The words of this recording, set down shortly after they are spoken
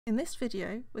In this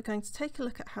video, we're going to take a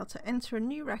look at how to enter a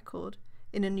new record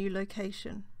in a new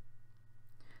location.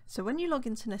 So when you log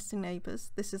into Nesting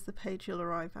Neighbours, this is the page you'll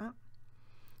arrive at.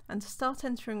 And to start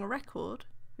entering a record,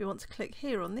 we want to click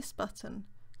here on this button.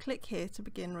 Click here to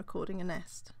begin recording a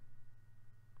nest.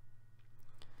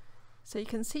 So you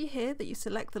can see here that you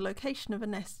select the location of a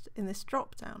nest in this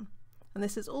drop-down, and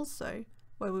this is also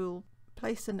where we will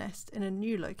place a nest in a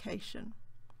new location.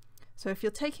 So if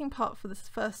you're taking part for the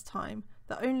first time,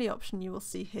 the only option you will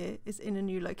see here is in a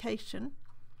new location,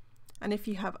 and if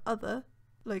you have other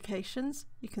locations,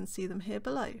 you can see them here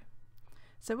below.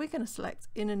 So we're going to select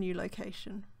in a new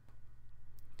location.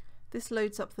 This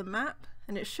loads up the map,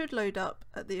 and it should load up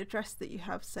at the address that you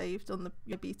have saved on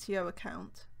your BTO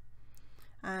account.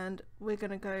 And we're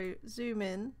going to go zoom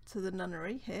in to the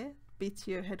nunnery here,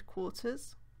 BTO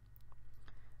headquarters,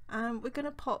 and we're going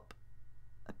to pop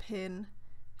a pin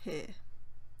here.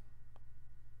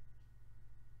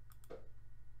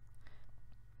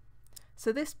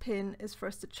 So this pin is for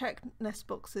us to check nest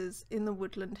boxes in the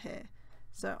woodland here.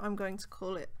 So I'm going to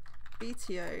call it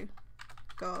BTO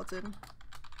Garden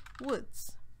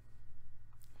Woods,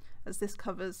 as this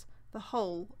covers the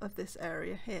whole of this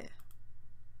area here.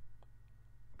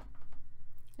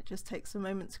 It just takes a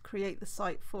moment to create the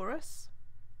site for us.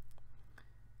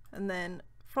 And then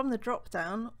from the drop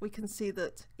down, we can see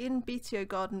that in BTO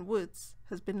Garden Woods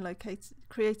has been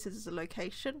created as a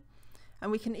location,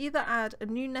 and we can either add a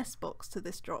new nest box to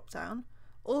this drop down,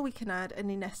 or we can add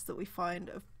any nests that we find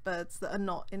of birds that are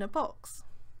not in a box.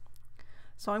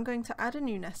 So I'm going to add a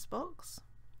new nest box.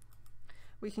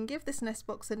 We can give this nest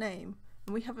box a name,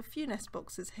 and we have a few nest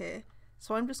boxes here,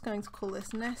 so I'm just going to call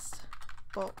this nest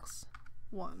box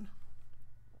 1.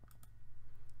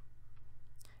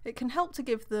 It can help to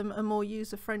give them a more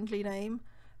user-friendly name,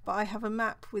 but I have a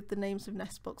map with the names of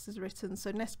nest boxes written,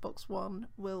 so nest box 1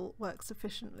 will work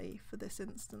sufficiently for this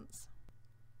instance.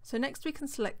 So next we can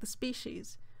select the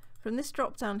species. From this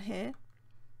drop down here,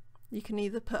 you can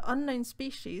either put unknown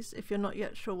species if you're not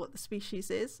yet sure what the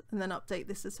species is, and then update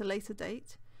this at a later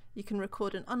date. You can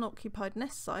record an unoccupied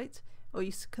nest site, or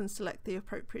you can select the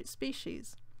appropriate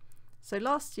species. So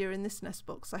last year in this nest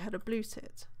box I had a blue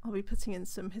tit. I'll be putting in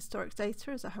some historic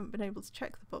data as I haven't been able to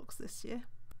check the box this year.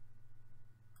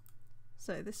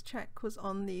 So this check was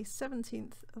on the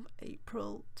 17th of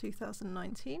April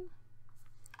 2019,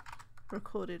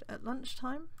 recorded at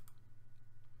lunchtime.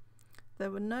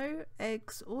 There were no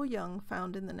eggs or young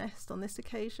found in the nest on this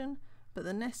occasion, but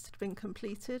the nest had been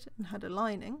completed and had a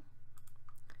lining,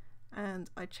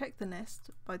 and I checked the nest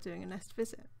by doing a nest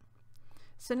visit.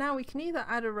 So now we can either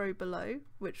add a row below,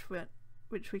 which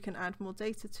we can add more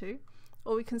data to,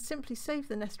 or we can simply save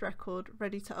the nest record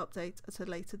ready to update at a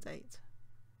later date.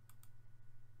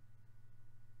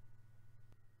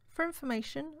 For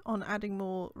information on adding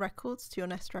more records to your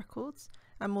nest records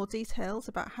and more details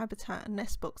about habitat and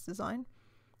nest box design,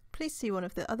 please see one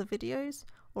of the other videos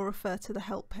or refer to the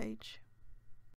help page.